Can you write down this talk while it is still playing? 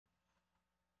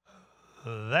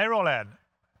They roll in.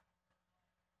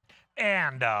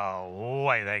 And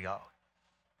away they go.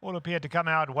 All appear to come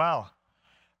out well.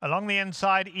 Along the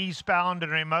inside, eastbound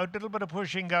and remote, little bit of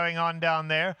pushing going on down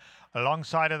there.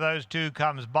 Alongside of those two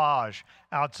comes Barge.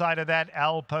 Outside of that,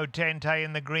 El Potente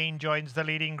in the green joins the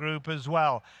leading group as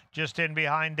well. Just in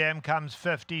behind them comes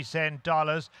 50-cent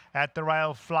dollars. At the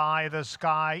rail, Fly the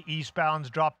Sky.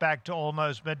 Eastbound's drop back to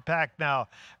almost mid-pack now.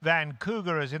 Van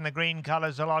Cougar is in the green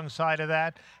colours alongside of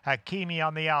that. Hakimi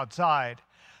on the outside.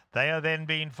 They are then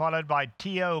being followed by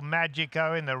Tio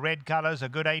Magico in the red colours, a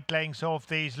good 8 lengths off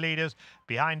these leaders.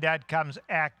 Behind that comes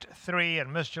Act 3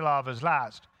 and Mischief is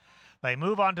last. They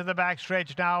move on to the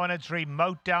backstretch now, and it's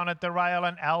remote down at the rail,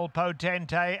 and El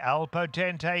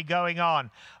Potente going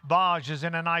on. Barge is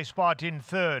in a nice spot in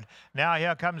third. Now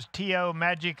here comes Tio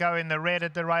Magico in the red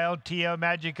at the rail. Tio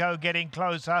Magico getting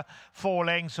closer, 4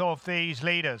 lengths off these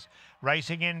leaders.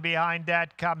 Racing in behind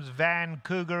that comes Van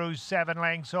Cougar, who's 7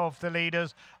 lengths off the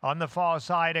leaders. On the far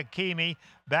side, Hakimi.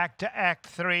 Back to Act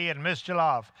 3 and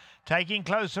Mischief. Taking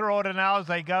closer order now as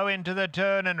they go into the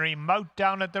turn, and remote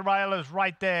down at the rail is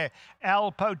right there.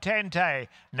 El Potente.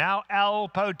 Now El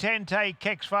Potente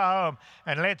kicks for home.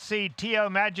 And let's see Tio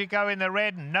Magico in the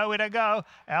red. Nowhere to go.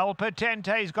 El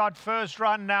Potente's got first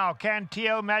run now. Can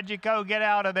Tio Magico get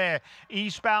out of there?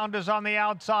 Eastbound is on the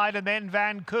outside, and then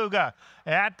Van Cougar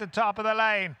at the top of the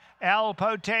lane. El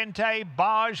Potente,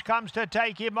 Barge comes to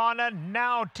take him on, and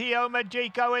now Tio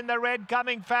Magico in the red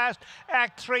coming fast.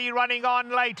 Act 3 running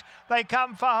on late. They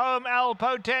come for home. El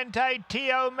Potente,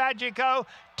 Tio Magico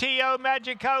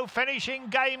finishing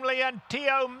gamely, and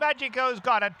Tio Magico's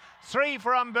got it. 3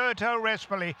 for Umberto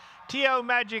Respoli. Tio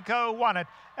Magico won it.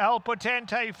 El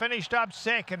Potente finished up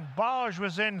second. Barge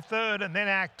was in third, and then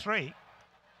Act 3.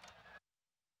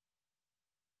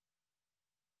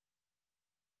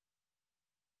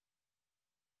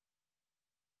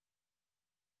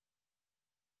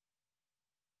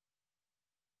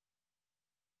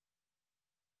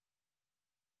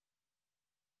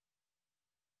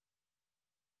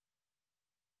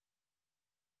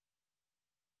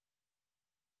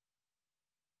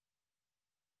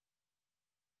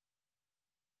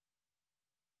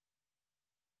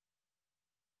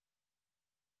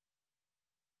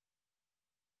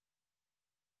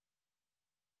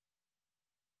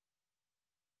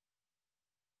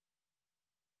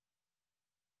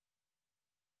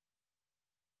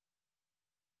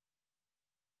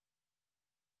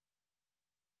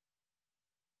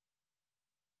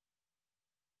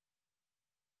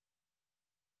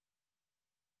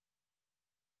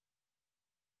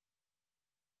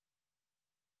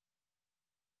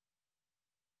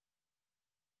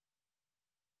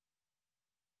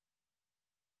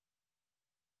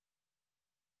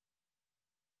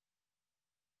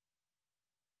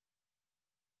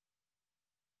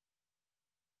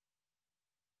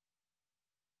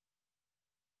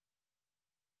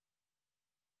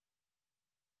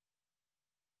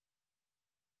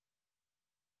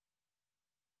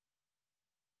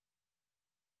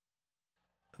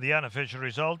 The unofficial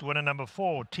result, winner number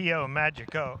 4, Tio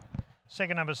Magico.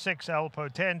 Second, number 6, El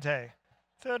Potente.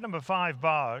 Third, number 5,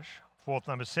 Barge. Fourth,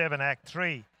 number 7, Act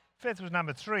 3. Fifth was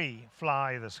number 3,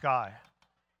 Fly the Sky.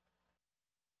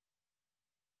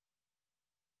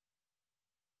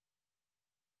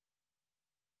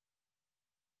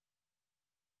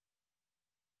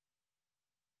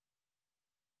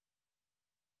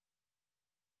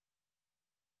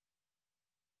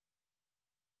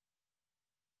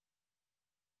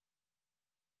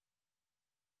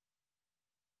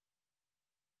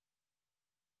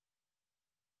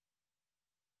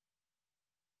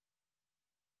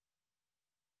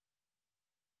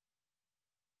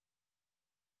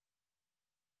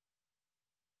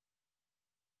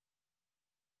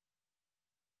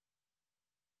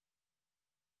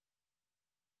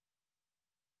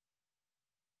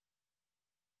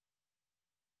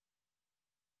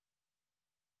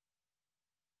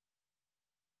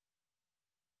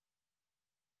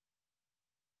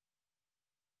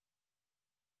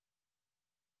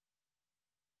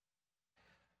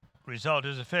 Result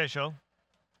is official.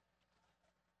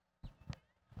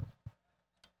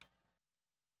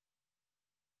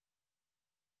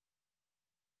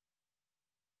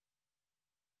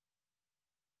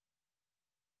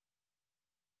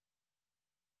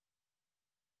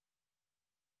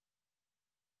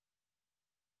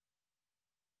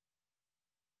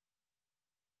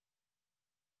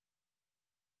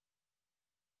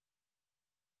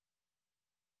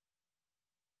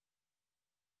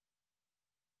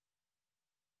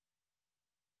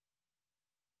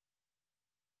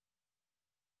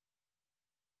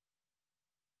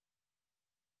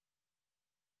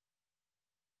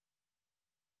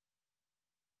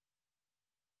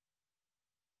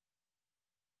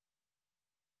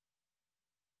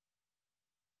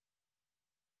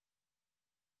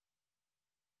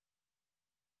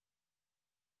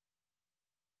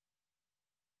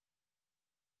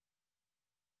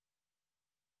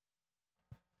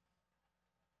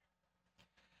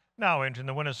 Now entering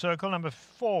the winner's circle, number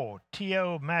 4,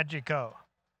 Tio Magico.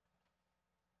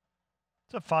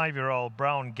 It's a 5-year-old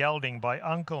brown gelding by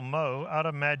Uncle Mo out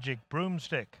of Magic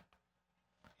Broomstick.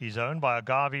 He's owned by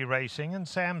Agave Racing and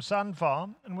Sam's Sun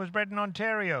Farm and was bred in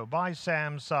Ontario by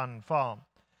Sam's Sun Farm.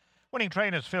 Winning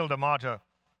trainer is Phil D'Amato.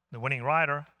 The winning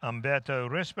rider, Umberto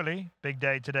Rispoli, big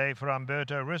day today for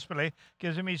Umberto Rispoli,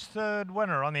 gives him his 3rd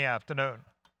winner on the afternoon.